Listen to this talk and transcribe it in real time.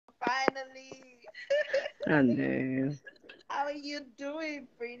finally. And then How are you doing,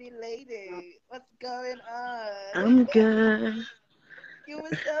 pretty lady? What's going on? I'm good. You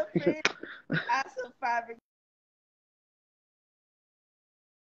were so pretty. I so fabric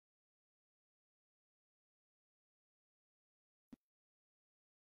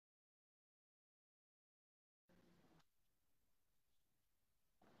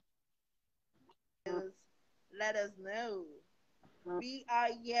news. Let us know. We are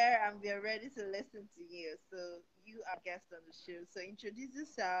here and we are ready to listen to you. So you are guest on the show. So introduce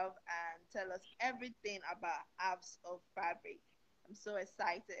yourself and tell us everything about apps of fabric. I'm so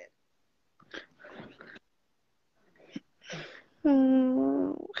excited.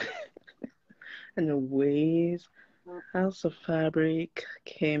 Hmm. Anyways, House of Fabric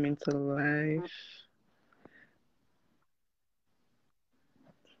came into life.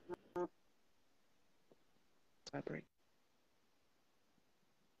 Fabric.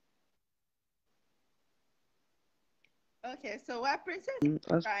 Okay, so what princess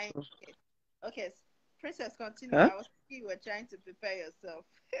trying? Also, Okay, princess, continue. huh? I was thinking you were trying to prepare yourself.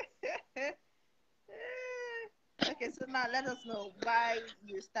 Okay, so now let us know why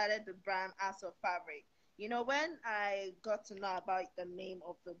you started the brand As of Fabric. You know, when I got to know about the name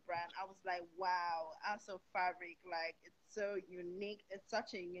of the brand, I was like, wow, As of Fabric, like it's so unique. It's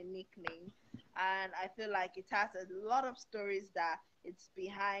such a unique name. And I feel like it has a lot of stories that it's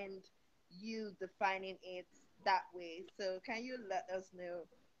behind you defining it that way. So can you let us know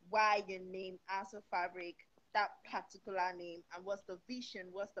why you named As of Fabric that particular name and what's the vision,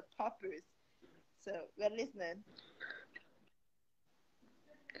 what's the purpose? So we're listening.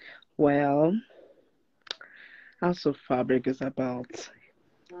 Well, House of Fabric is about.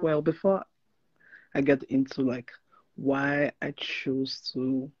 Well, before I get into like why I chose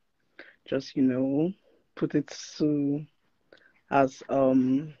to just put it to as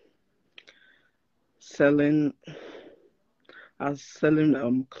selling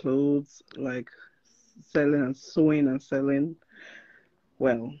selling clothes, like selling and sewing and selling.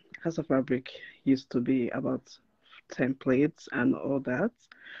 Well, House of Fabric used to be about templates and all that.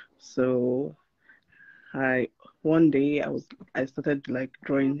 So I one day I started like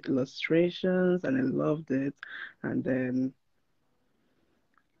drawing illustrations and I loved it. And then